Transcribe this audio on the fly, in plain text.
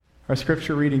Our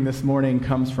scripture reading this morning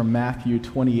comes from Matthew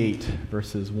 28,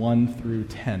 verses 1 through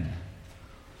 10.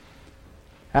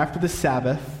 After the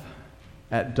Sabbath,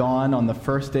 at dawn on the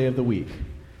first day of the week,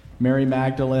 Mary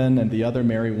Magdalene and the other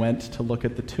Mary went to look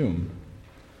at the tomb.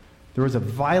 There was a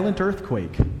violent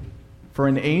earthquake, for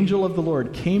an angel of the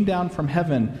Lord came down from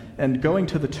heaven and, going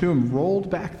to the tomb, rolled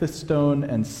back the stone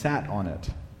and sat on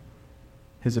it.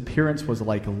 His appearance was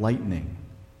like lightning.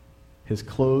 His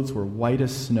clothes were white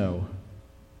as snow.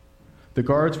 The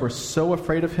guards were so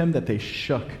afraid of him that they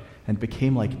shook and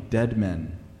became like dead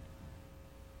men.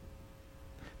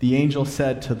 The angel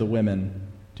said to the women,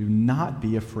 "Do not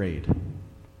be afraid,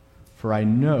 for I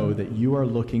know that you are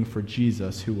looking for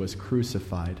Jesus who was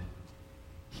crucified.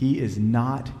 He is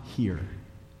not here.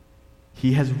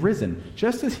 He has risen,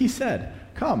 just as he said.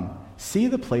 Come, see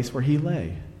the place where he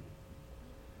lay.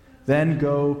 Then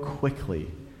go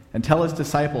quickly and tell his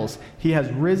disciples, he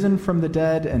has risen from the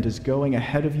dead and is going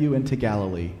ahead of you into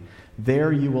Galilee.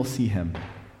 There you will see him.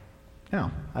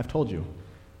 Now, I've told you."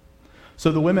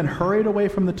 So the women hurried away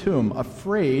from the tomb,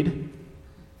 afraid,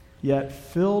 yet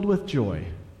filled with joy.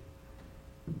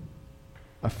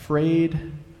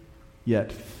 Afraid, yet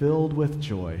filled with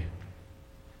joy,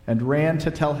 and ran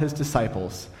to tell his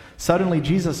disciples. Suddenly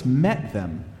Jesus met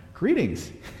them.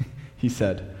 "Greetings," he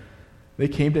said. They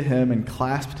came to him and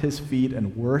clasped his feet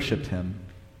and worshipped him.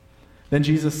 Then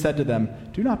Jesus said to them,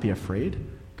 "Do not be afraid.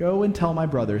 Go and tell my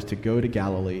brothers to go to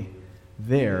Galilee.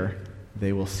 There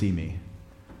they will see me."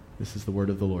 This is the word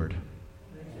of the Lord.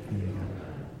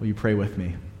 Will you pray with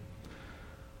me?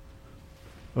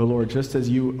 O Lord, just as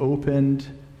you opened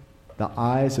the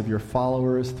eyes of your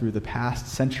followers through the past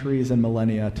centuries and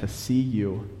millennia to see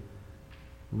you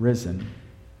risen,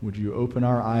 would you open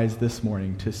our eyes this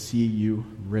morning to see you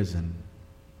risen?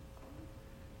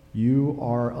 You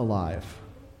are alive.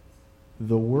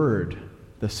 The Word,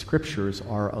 the Scriptures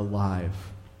are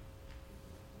alive.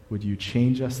 Would you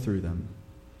change us through them?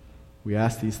 We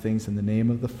ask these things in the name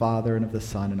of the Father, and of the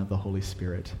Son, and of the Holy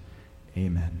Spirit.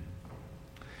 Amen.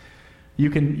 You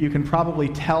can probably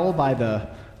tell by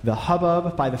the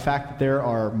hubbub, by the fact that there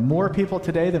are more people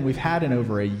today than we've had in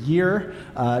over a year.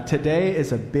 Today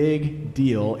is a big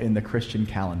deal in the Christian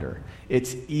calendar.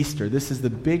 It's Easter. This is the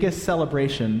biggest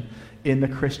celebration in the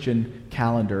Christian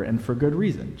calendar, and for good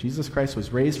reason. Jesus Christ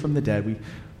was raised from the dead.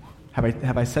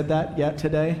 Have I said that yet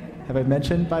today? Have I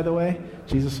mentioned, by the way?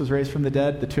 Jesus was raised from the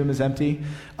dead. The tomb is empty.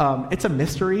 It's a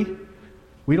mystery.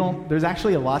 There's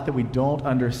actually a lot that we don't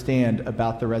understand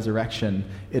about the resurrection.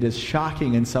 It is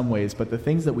shocking in some ways, but the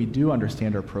things that we do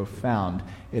understand are profound.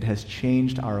 It has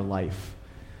changed our life.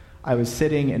 I was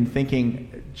sitting and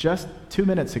thinking just 2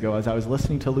 minutes ago as I was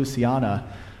listening to Luciana,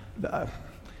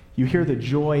 you hear the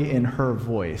joy in her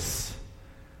voice.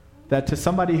 That to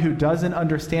somebody who doesn't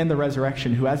understand the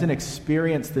resurrection, who hasn't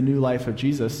experienced the new life of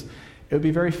Jesus, it would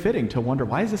be very fitting to wonder,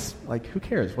 why is this, who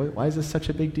cares? Why is this such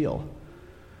a big deal?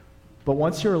 But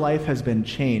once your life has been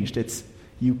changed,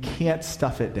 you can't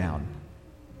stuff it down.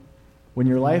 When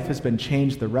your life has been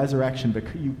changed, the resurrection,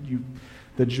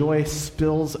 the joy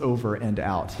spills over and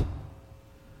out.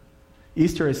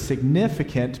 Easter is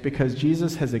significant because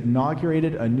Jesus has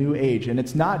inaugurated a new age. And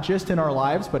it's not just in our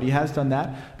lives, but he has done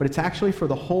that, but it's actually for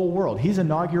the whole world. He's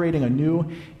inaugurating a new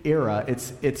era.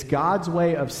 It's God's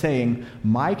way of saying,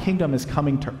 my kingdom is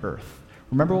coming to earth.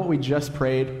 Remember what we just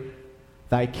prayed?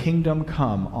 Thy kingdom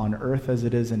come on earth as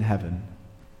it is in heaven.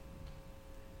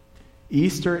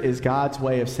 Easter is God's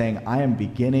way of saying, I am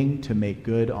beginning to make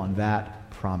good on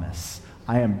that promise.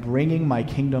 I am bringing my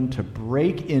kingdom to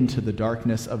break into the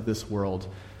darkness of this world,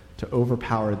 to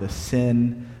overpower the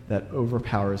sin that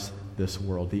overpowers this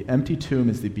world. The empty tomb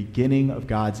is the beginning of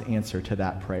God's answer to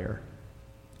that prayer.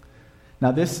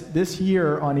 Now this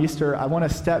year on Easter, I want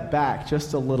to step back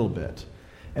just a little bit.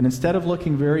 And instead of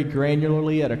looking very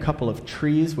granularly at a couple of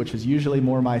trees, which is usually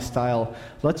more my style,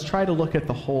 let's try to look at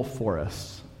the whole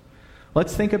forest.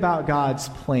 Let's think about God's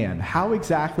plan. How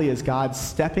exactly is God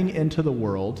stepping into the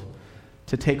world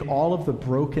to take all of the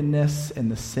brokenness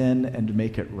and the sin and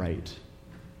make it right?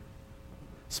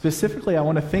 Specifically, I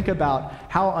want to think about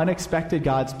how unexpected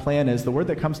God's plan is. The word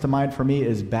that comes to mind for me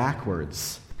is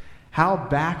backwards. How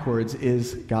backwards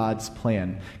is God's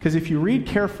plan? Because if you read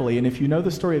carefully, and if you know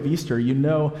the story of Easter, you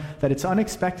know that it's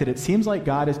unexpected. It seems like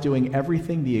God is doing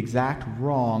everything the exact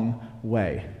wrong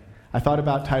way. I thought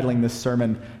about titling this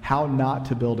sermon, How Not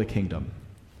to Build a Kingdom.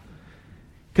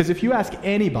 Because if you ask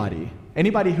anybody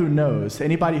Anybody who knows,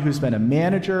 anybody who's been a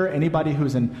manager, anybody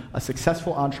who's a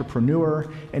successful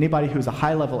entrepreneur, anybody who's a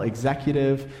high-level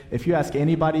executive, if you ask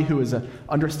anybody who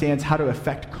understands how to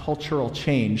affect cultural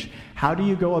change, how do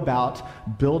you go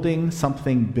about building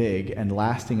something big and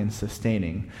lasting and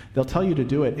sustaining? They'll tell you to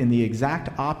do it in the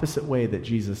exact opposite way that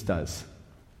Jesus does.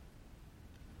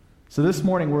 So this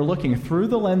morning, we're looking through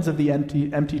the lens of the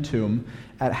empty tomb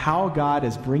at how God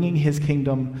is bringing his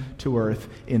kingdom to earth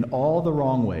in all the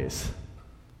wrong ways,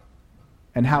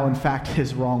 and how, in fact,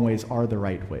 his wrong ways are the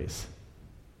right ways.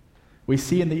 We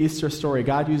see in the Easter story,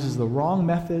 God uses the wrong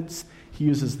methods, he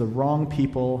uses the wrong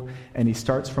people, and he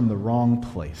starts from the wrong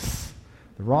place.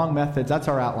 The wrong methods, that's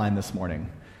our outline this morning.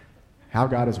 How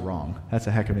God is wrong. That's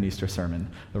a heck of an Easter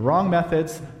sermon. The wrong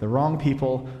methods, the wrong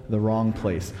people, the wrong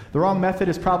place. The wrong method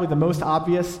is probably the most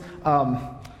obvious.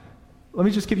 Let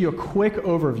me just give you a quick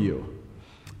overview.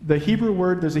 There's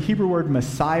a Hebrew word,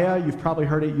 Messiah. You've probably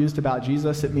heard it used about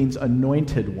Jesus. It means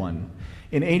anointed one.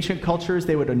 In ancient cultures,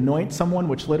 they would anoint someone,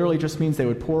 which literally just means they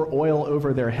would pour oil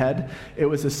over their head. It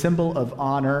was a symbol of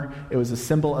honor. It was a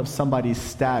symbol of somebody's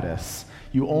status.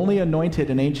 You only anointed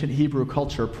in ancient Hebrew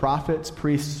culture prophets,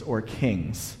 priests, or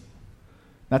kings.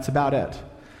 That's about it.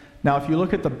 Now, if you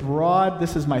look at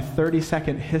this is my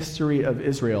 30-second history of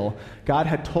Israel. God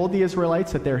had told the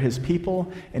Israelites that they're his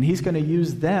people, and he's going to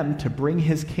use them to bring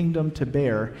his kingdom to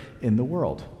bear in the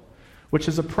world. Which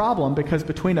is a problem because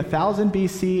between 1000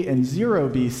 BC and 0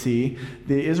 BC,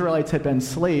 the Israelites had been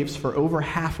slaves for over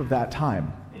half of that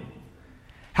time.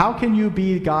 How can you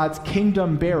be God's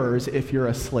kingdom bearers if you're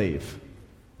a slave?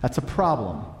 That's a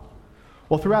problem.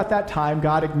 Well, throughout that time,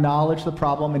 God acknowledged the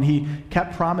problem, and he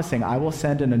kept promising, I will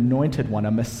send an anointed one,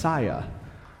 a Messiah,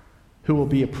 who will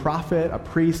be a prophet, a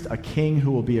priest, a king,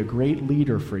 who will be a great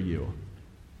leader for you.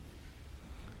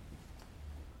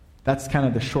 That's kind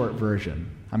of the short version.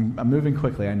 I'm moving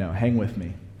quickly, I know. Hang with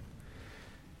me.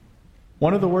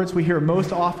 One of the words we hear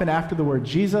most often after the word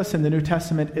Jesus in the New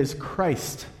Testament is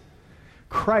Christ.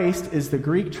 Christ is the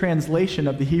Greek translation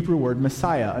of the Hebrew word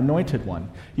Messiah, anointed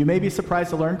one. You may be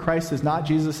surprised to learn Christ is not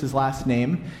Jesus' last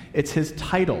name. It's his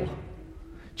title.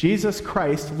 Jesus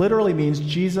Christ literally means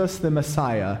Jesus the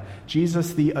Messiah,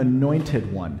 Jesus the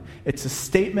anointed one. It's a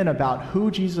statement about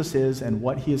who Jesus is and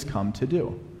what he has come to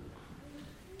do.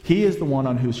 He is the one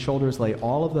on whose shoulders lay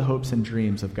all of the hopes and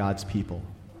dreams of God's people.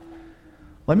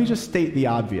 Let me just state the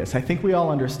obvious. I think we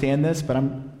all understand this, but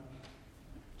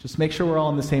just make sure we're all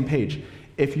on the same page.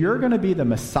 If you're going to be the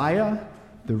Messiah,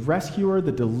 the rescuer,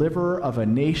 the deliverer of a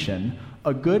nation,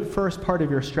 a good first part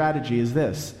of your strategy is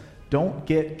this: don't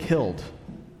get killed.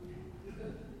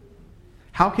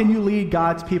 How can you lead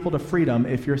God's people to freedom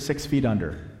if you're 6 feet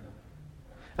under?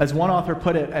 As one author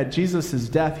put it, at Jesus'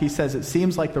 death, he says, it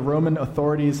seems like the Roman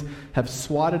authorities have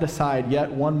swatted aside yet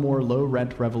one more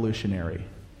low-rent revolutionary.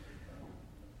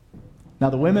 Now,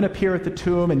 the women appear at the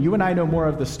tomb, and you and I know more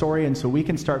of the story, and so we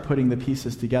can start putting the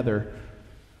pieces together.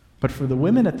 But for the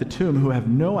women at the tomb who have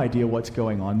no idea what's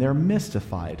going on, they're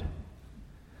mystified.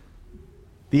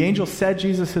 The angel said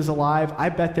Jesus is alive. I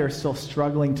bet they're still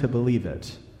struggling to believe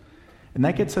it. And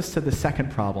that gets us to the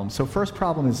second problem. So first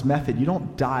problem is method. You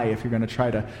don't die if you're going to try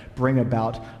to bring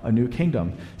about a new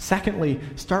kingdom. Secondly,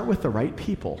 start with the right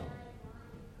people.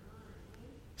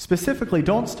 Specifically,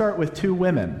 don't start with 2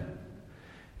 women.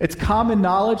 It's common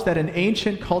knowledge that in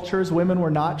ancient cultures, women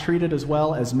were not treated as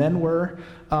well as men were.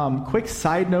 Quick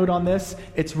side note on this,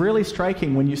 it's really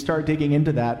striking when you start digging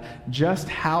into that, just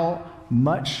how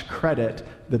much credit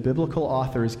the biblical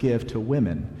authors give to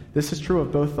women. This is true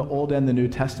of both the Old and the New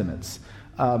Testaments.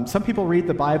 Some people read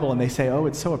the Bible and they say, oh,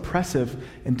 it's so oppressive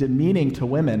and demeaning to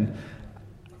women.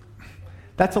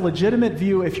 That's a legitimate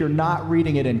view if you're not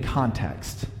reading it in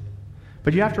context.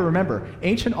 But you have to remember,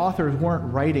 ancient authors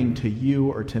weren't writing to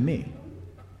you or to me.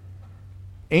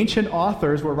 Ancient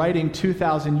authors were writing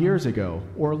 2,000 years ago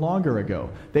or longer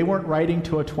ago. They weren't writing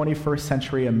to a 21st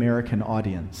century American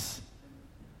audience.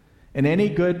 And any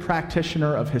good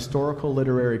practitioner of historical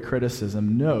literary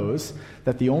criticism knows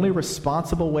that the only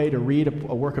responsible way to read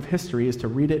a work of history is to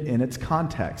read it in its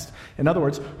context. In other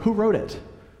words, who wrote it?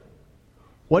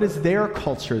 What is their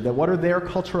culture? What are their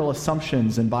cultural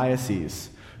assumptions and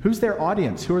biases? Who's their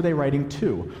audience? Who are they writing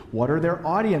to? What are their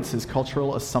audience's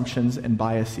cultural assumptions and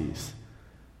biases?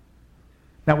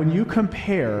 Now, when you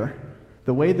compare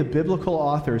the way the biblical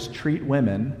authors treat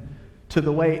women to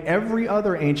the way every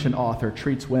other ancient author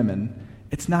treats women,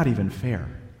 it's not even fair.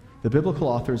 The biblical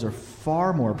authors are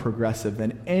far more progressive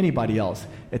than anybody else.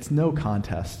 It's no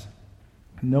contest.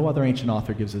 No other ancient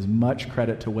author gives as much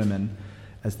credit to women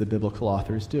as the biblical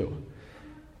authors do.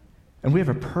 And we have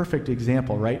a perfect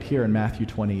example right here in Matthew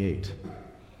 28.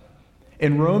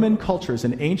 In Roman cultures,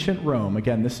 in ancient Rome,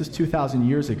 again, this is 2,000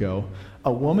 years ago,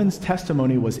 a woman's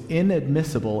testimony was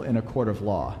inadmissible in a court of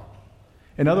law.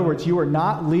 In other words, you were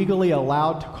not legally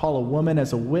allowed to call a woman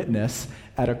as a witness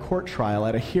at a court trial,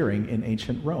 at a hearing in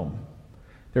ancient Rome.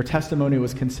 Their testimony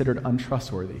was considered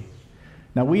untrustworthy.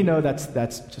 Now, we know that's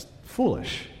just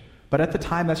foolish, but at the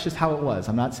time, that's just how it was.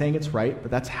 I'm not saying it's right,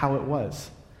 but that's how it was.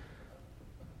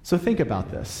 So think about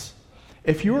this.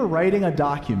 If you were writing a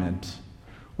document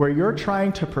where you're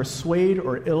trying to persuade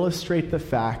or illustrate the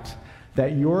fact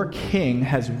that your king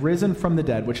has risen from the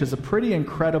dead, which is a pretty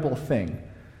incredible thing,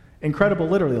 incredible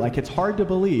literally, like it's hard to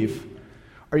believe,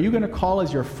 are you going to call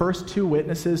as your first two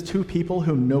witnesses two people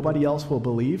whom nobody else will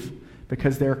believe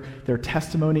because their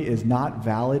testimony is not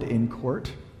valid in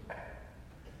court?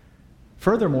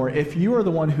 Furthermore, if you are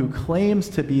the one who claims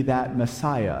to be that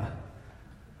Messiah,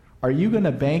 are you going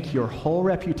to bank your whole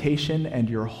reputation and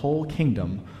your whole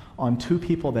kingdom on two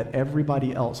people that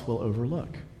everybody else will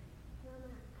overlook?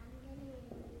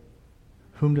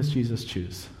 Whom does Jesus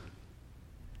choose?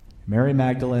 Mary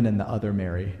Magdalene and the other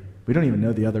Mary. We don't even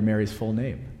know the other Mary's full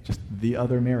name, just the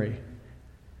other Mary.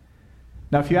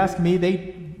 Now, if you ask me,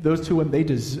 those two women,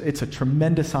 it's a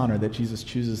tremendous honor that Jesus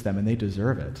chooses them, and they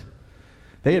deserve it.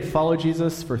 They had followed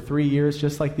Jesus for 3 years,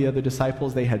 just like the other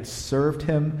disciples. They had served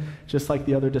him, just like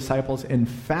the other disciples. In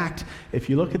fact, if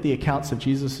you look at the accounts of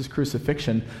Jesus'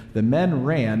 crucifixion, the men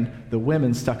ran, the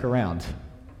women stuck around.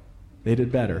 They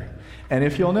did better. And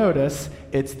if you'll notice,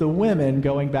 it's the women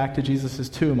going back to Jesus'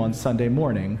 tomb on Sunday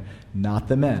morning, not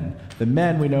the men. The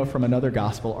men, we know from another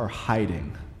gospel, are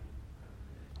hiding.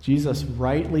 Jesus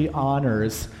rightly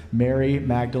honors Mary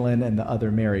Magdalene and the other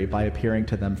Mary by appearing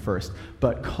to them first.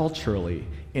 But culturally,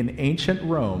 in ancient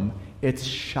Rome, it's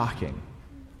shocking.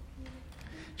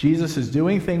 Jesus is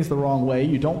doing things the wrong way.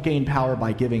 You don't gain power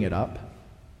by giving it up.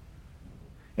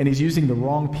 And he's using the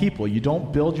wrong people. You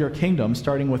don't build your kingdom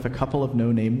starting with a couple of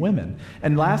no-name women.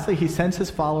 And lastly, he sends his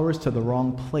followers to the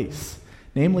wrong place,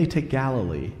 namely to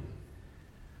Galilee.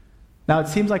 Now, it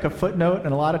seems like a footnote,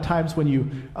 and a lot of times when you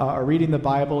are reading the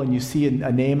Bible and you see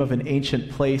a name of an ancient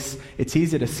place, it's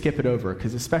easy to skip it over,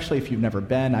 because especially if you've never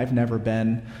been, I've never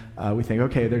been, we think,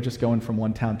 okay, they're just going from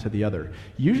one town to the other.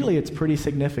 Usually it's pretty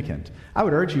significant. I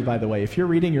would urge you, by the way, if you're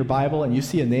reading your Bible and you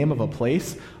see a name of a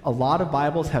place, a lot of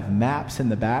Bibles have maps in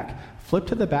the back. Flip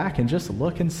to the back and just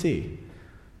look and see.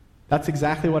 That's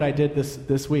exactly what I did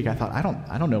this week. I thought,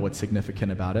 I don't know what's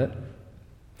significant about it.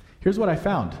 Here's what I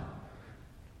found.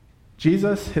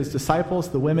 Jesus, his disciples,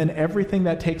 the women, everything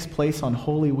that takes place on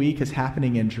Holy Week is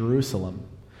happening in Jerusalem.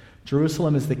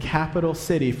 Jerusalem is the capital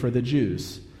city for the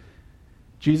Jews.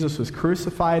 Jesus was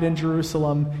crucified in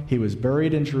Jerusalem. He was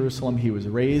buried in Jerusalem. He was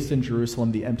raised in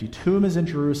Jerusalem. The empty tomb is in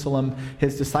Jerusalem.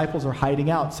 His disciples are hiding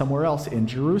out somewhere else in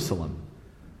Jerusalem.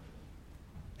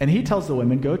 And he tells the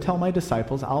women, go tell my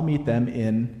disciples I'll meet them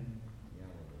in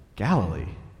Galilee.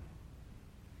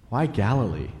 Why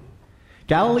Galilee?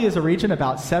 Galilee is a region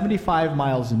about 75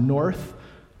 miles north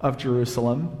of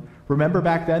Jerusalem. Remember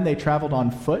back then they traveled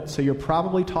on foot, so you're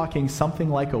probably talking something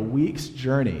like a week's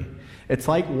journey. It's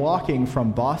like walking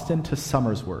from Boston to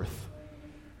Somersworth.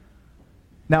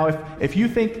 Now, if you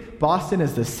think Boston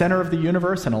is the center of the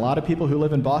universe, and a lot of people who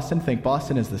live in Boston think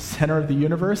Boston is the center of the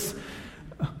universe,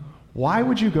 why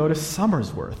would you go to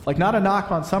Somersworth? Like, not a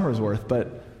knock on Somersworth,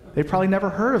 but they've probably never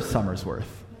heard of Somersworth.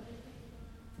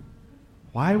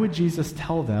 Why would Jesus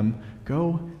tell them,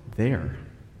 go there?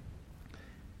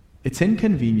 It's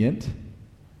inconvenient.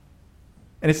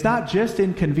 And it's not just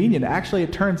inconvenient. Actually,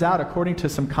 it turns out, according to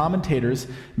some commentators,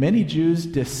 many Jews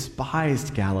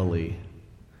despised Galilee.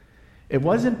 It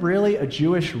wasn't really a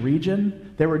Jewish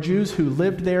region. There were Jews who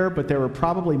lived there, but there were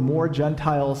probably more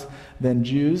Gentiles than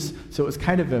Jews. So it was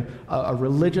kind of a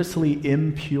religiously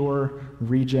impure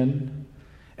region.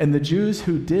 And the Jews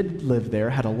who did live there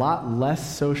had a lot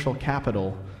less social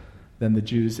capital than the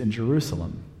Jews in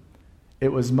Jerusalem. It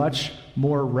was much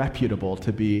more reputable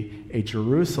to be a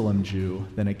Jerusalem Jew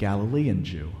than a Galilean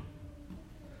Jew.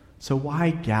 So why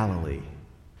Galilee?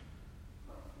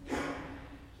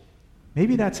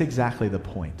 Maybe that's exactly the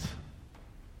point.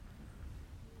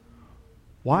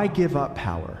 Why give up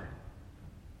power?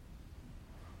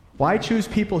 Why choose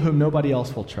people whom nobody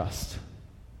else will trust?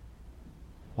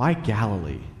 Why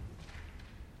Galilee?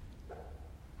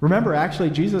 Remember,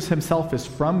 actually, Jesus himself is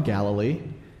from Galilee.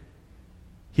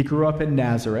 He grew up in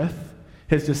Nazareth.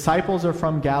 His disciples are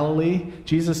from Galilee.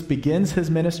 Jesus begins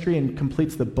his ministry and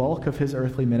completes the bulk of his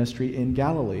earthly ministry in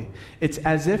Galilee. It's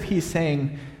as if he's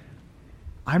saying,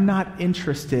 I'm not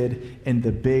interested in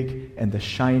the big and the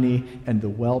shiny and the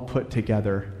well put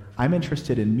together. I'm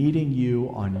interested in meeting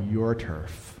you on your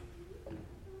turf.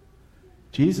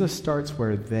 Jesus starts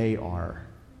where they are.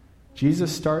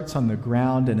 Jesus starts on the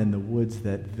ground and in the woods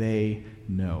that they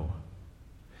know.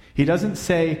 He doesn't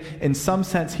say, in some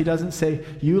sense, he doesn't say,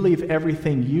 you leave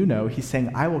everything you know. He's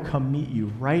saying, I will come meet you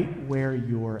right where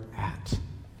you're at.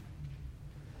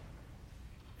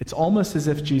 It's almost as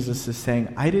if Jesus is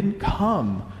saying, I didn't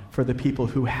come for the people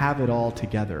who have it all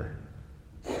together.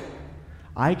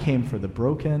 I came for the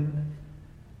broken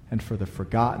and for the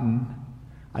forgotten.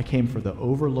 I came for the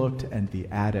overlooked and the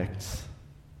addicts.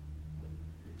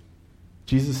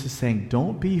 Jesus is saying,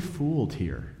 don't be fooled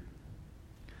here.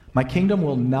 My kingdom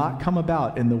will not come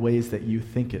about in the ways that you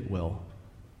think it will.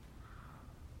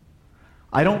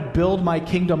 I don't build my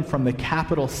kingdom from the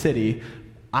capital city.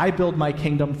 I build my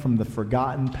kingdom from the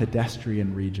forgotten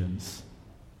pedestrian regions.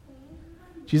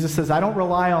 Jesus says, I don't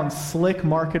rely on slick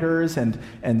marketers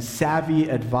and savvy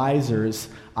advisors.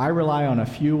 I rely on a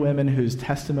few women whose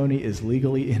testimony is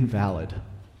legally invalid,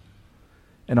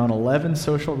 and on 11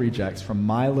 social rejects from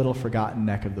my little forgotten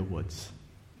neck of the woods.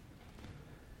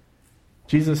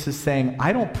 Jesus is saying,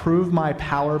 I don't prove my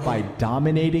power by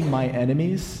dominating my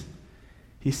enemies.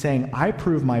 He's saying, I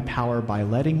prove my power by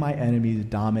letting my enemies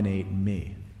dominate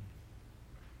me.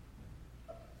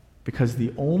 Because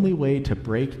the only way to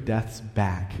break death's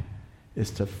back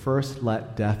is to first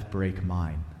let death break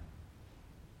mine.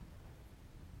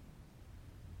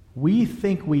 We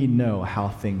think we know how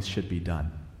things should be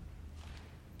done.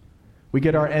 We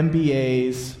get our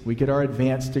MBAs, we get our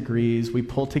advanced degrees, we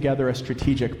pull together a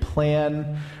strategic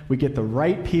plan, we get the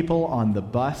right people on the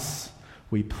bus,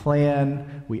 we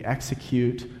plan, we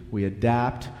execute, we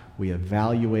adapt, we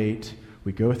evaluate,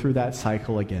 we go through that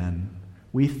cycle again.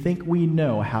 We think we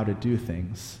know how to do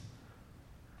things.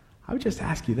 I would just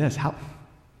ask you this,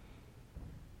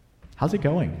 how's it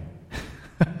going?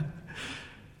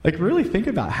 Really think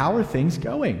about, how are things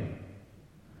going?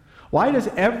 Why does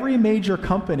every major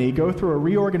company go through a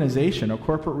reorganization, a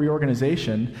corporate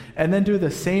reorganization, and then do the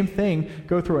same thing,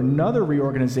 go through another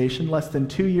reorganization less than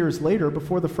 2 years later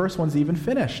before the first one's even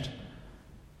finished?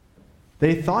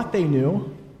 They thought they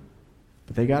knew,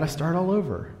 but they got to start all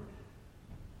over.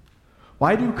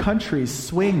 Why do countries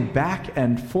swing back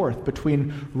and forth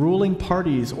between ruling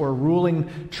parties or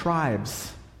ruling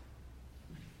tribes?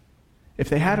 If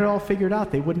they had it all figured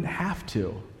out, they wouldn't have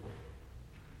to.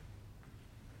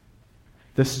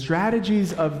 The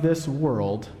strategies of this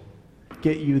world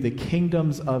get you the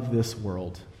kingdoms of this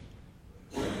world.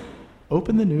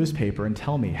 Open the newspaper and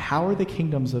tell me, how are the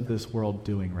kingdoms of this world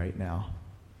doing right now?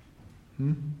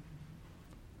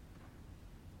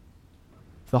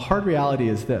 The hard reality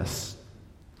is this.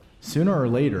 Sooner or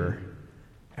later,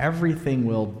 everything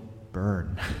will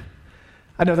burn.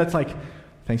 I know that's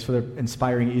thanks for the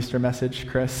inspiring Easter message,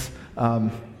 Chris.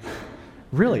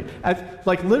 Really,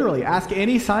 literally, ask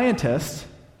any scientist,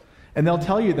 and they'll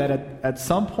tell you that at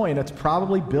some point, it's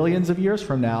probably billions of years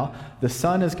from now, the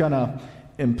sun is going to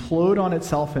implode on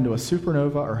itself into a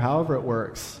supernova or however it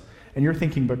works. And you're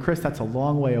thinking, but Chris, that's a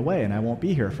long way away, and I won't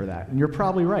be here for that. And you're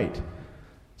probably right.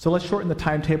 So let's shorten the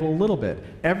timetable a little bit.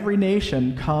 Every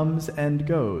nation comes and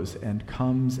goes and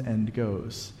comes and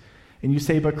goes. And you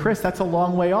say, but Chris, that's a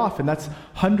long way off, and that's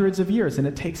hundreds of years, and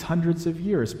it takes hundreds of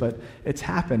years, but it's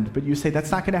happened. But you say,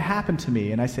 that's not going to happen to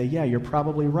me. And I say, yeah, you're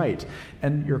probably right.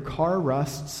 And your car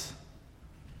rusts,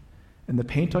 and the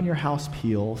paint on your house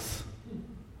peels,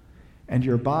 and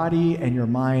your body and your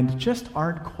mind just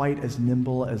aren't quite as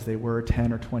nimble as they were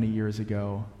 10 or 20 years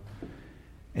ago.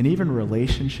 And even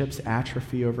relationships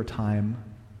atrophy over time.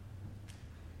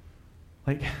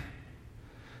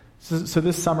 So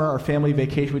this summer, our family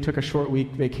vacation, we took a short week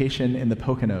vacation in the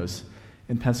Poconos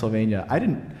in Pennsylvania. I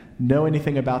didn't know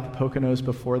anything about the Poconos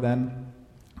before then,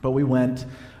 but we went.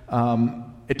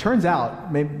 It turns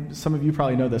out, maybe some of you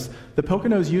probably know this, the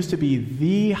Poconos used to be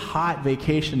the hot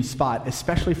vacation spot,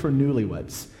 especially for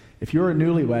newlyweds. If you were a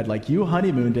newlywed, you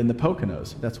honeymooned in the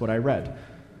Poconos. That's what I read.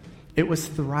 It was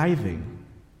thriving.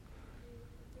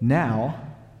 Now,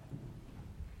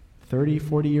 30,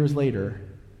 40 years later,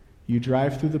 you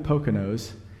drive through the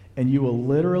Poconos, and you will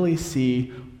literally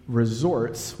see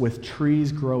resorts with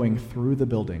trees growing through the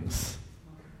buildings.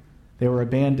 They were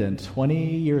abandoned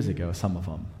 20 years ago, some of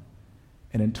them.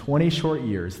 And in 20 short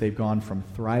years, they've gone from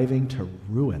thriving to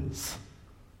ruins.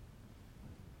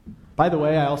 By the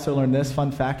way, I also learned this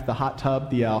fun fact: the hot tub,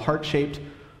 the heart-shaped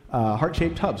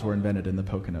tubs were invented in the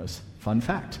Poconos. Fun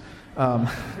fact.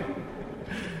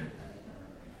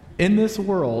 In this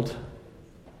world,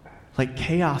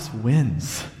 chaos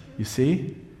wins, you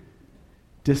see?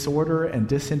 Disorder and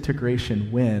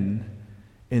disintegration win.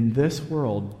 In this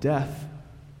world, death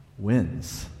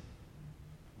wins.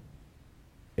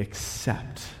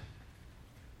 Except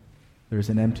there's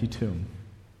an empty tomb.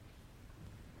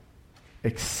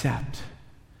 Except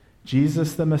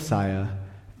Jesus the Messiah,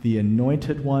 the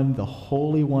anointed one, the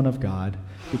Holy One of God,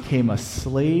 became a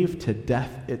slave to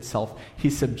death itself. He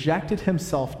subjected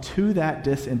himself to that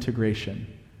disintegration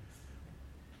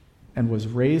and was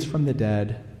raised from the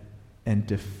dead and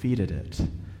defeated it.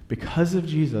 Because of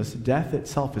Jesus, death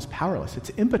itself is powerless.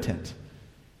 It's impotent.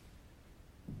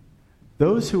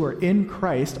 Those who are in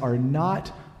Christ are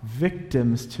not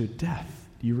victims to death.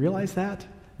 Do you realize that?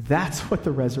 That's what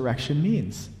the resurrection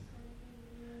means.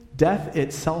 Death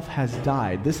itself has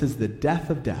died. This is the death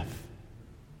of death.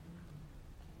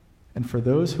 And for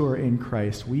those who are in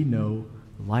Christ, we know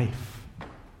life.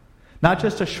 Not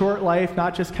just a short life,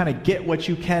 not just kind of get what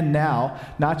you can now,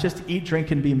 not just eat,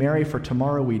 drink, and be merry, for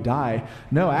tomorrow we die.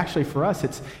 No, actually for us,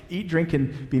 it's eat, drink,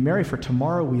 and be merry, for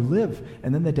tomorrow we live.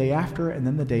 And then the day after, and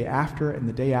then the day after, and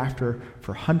the day after,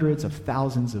 for hundreds of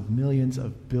thousands of millions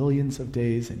of billions of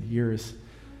days and years.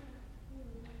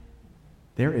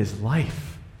 There is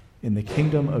life in the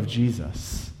kingdom of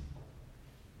Jesus.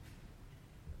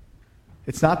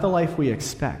 It's not the life we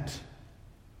expect.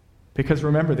 Because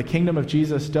remember, the kingdom of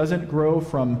Jesus doesn't grow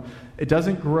from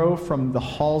the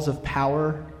halls of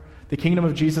power. The kingdom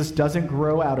of Jesus doesn't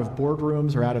grow out of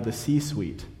boardrooms or out of the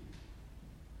C-suite.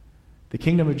 The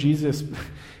kingdom of Jesus,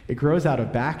 it grows out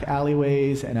of back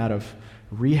alleyways and out of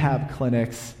rehab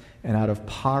clinics and out of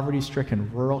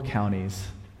poverty-stricken rural counties.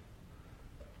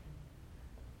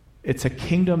 It's a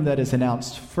kingdom that is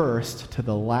announced first to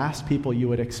the last people you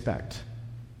would expect.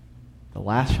 The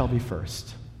last shall be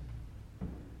first.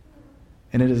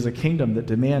 And it is a kingdom that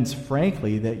demands,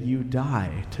 frankly, that you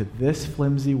die to this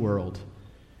flimsy world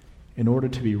in order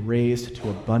to be raised to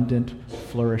abundant,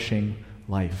 flourishing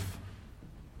life.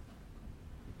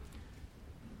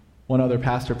 One other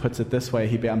pastor puts it this way.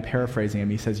 I'm paraphrasing him.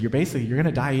 He says, you're going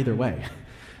to die either way.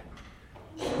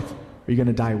 Are you going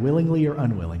to die willingly or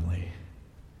unwillingly?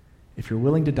 If you're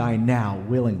willing to die now,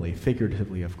 willingly,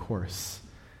 figuratively, of course,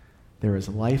 there is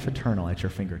life eternal at your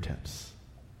fingertips.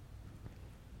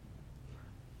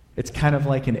 It's kind of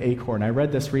like an acorn. I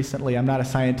read this recently. I'm not a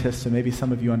scientist, so maybe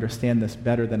some of you understand this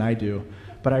better than I do.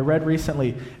 But I read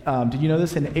recently, did you know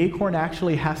this? An acorn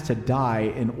actually has to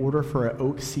die in order for an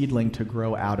oak seedling to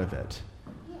grow out of it.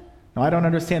 Now, I don't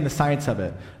understand the science of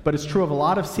it, but it's true of a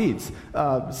lot of seeds.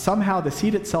 Somehow the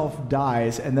seed itself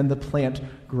dies, and then the plant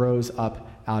grows up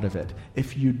out of it.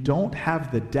 If you don't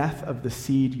have the death of the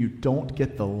seed, you don't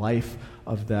get the life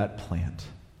of that plant.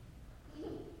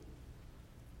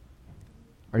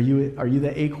 Are you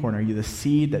the acorn? Are you the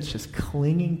seed that's just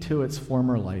clinging to its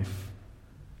former life?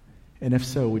 And if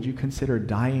so, would you consider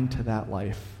dying to that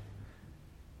life?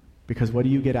 Because what do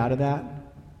you get out of that?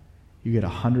 You get a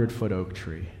 100-foot oak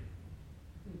tree.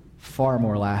 Far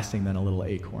more lasting than a little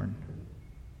acorn.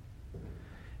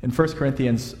 In 1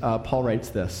 Corinthians, Paul writes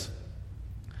this: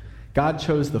 God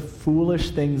chose the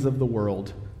foolish things of the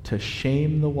world to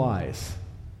shame the wise.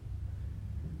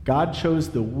 God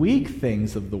chose the weak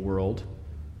things of the world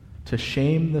to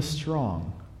shame the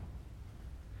strong.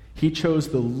 He chose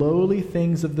the lowly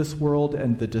things of this world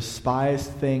and the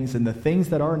despised things and the things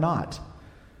that are not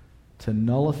to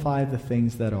nullify the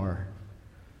things that are,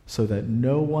 so that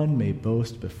no one may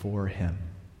boast before him.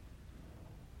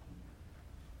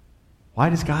 Why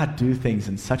does God do things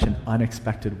in such an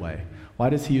unexpected way? Why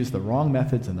does he use the wrong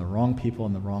methods and the wrong people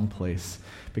in the wrong place?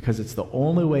 Because it's the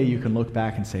only way you can look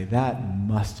back and say, that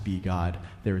must be God.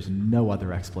 There is no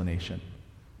other explanation.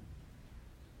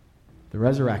 The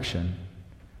resurrection,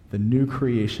 the new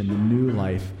creation, the new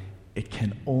life, it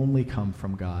can only come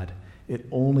from God. It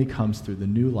only comes through the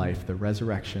new life, the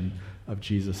resurrection of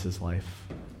Jesus' life.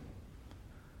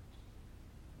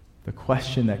 The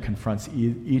question that confronts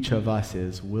each of us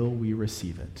is, will we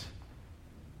receive it?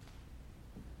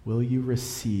 Will you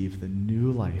receive the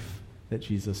new life that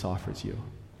Jesus offers you?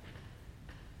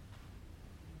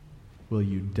 Will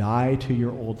you die to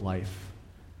your old life?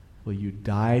 Will you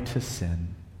die to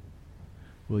sin?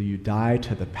 Will you die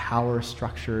to the power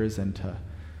structures and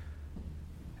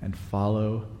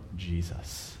follow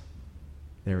Jesus?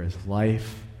 There is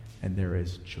life and there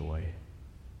is joy.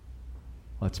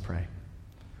 Let's pray.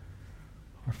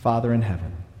 Our Father in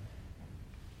heaven,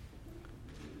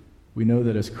 we know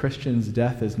that as Christians,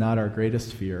 death is not our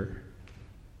greatest fear.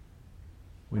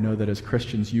 We know that as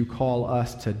Christians, you call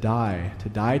us to die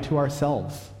to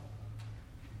ourselves,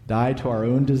 die to our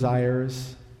own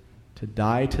desires, to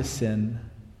die to sin,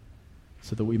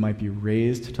 so that we might be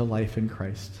raised to life in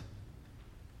Christ.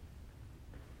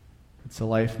 It's a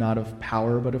life not of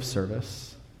power, but of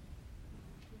service.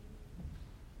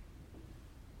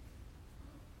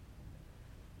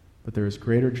 But there is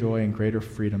greater joy and greater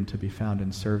freedom to be found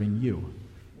in serving you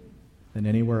than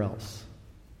anywhere else.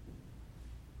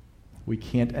 We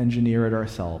can't engineer it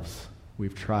ourselves.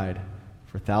 We've tried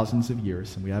for thousands of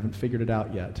years, and we haven't figured it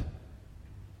out yet.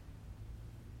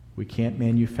 We can't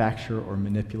manufacture or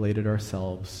manipulate it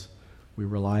ourselves. We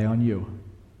rely on you.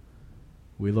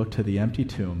 We look to the empty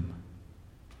tomb.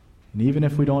 And even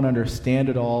if we don't understand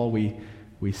it all,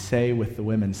 we say with the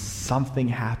women, something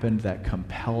happened that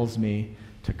compels me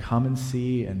to come and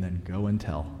see and then go and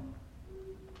tell.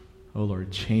 Oh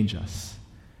Lord, change us.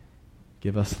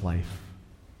 Give us life.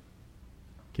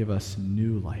 Give us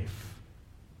new life.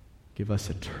 Give us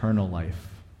eternal life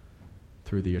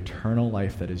through the eternal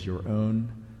life that is your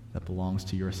own, that belongs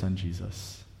to your Son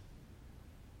Jesus.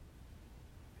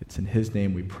 It's in his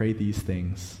name we pray these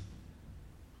things,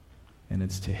 and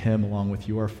it's to him, along with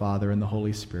you, our Father, and the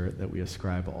Holy Spirit, that we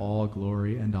ascribe all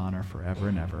glory and honor forever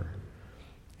and ever.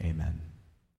 Amen.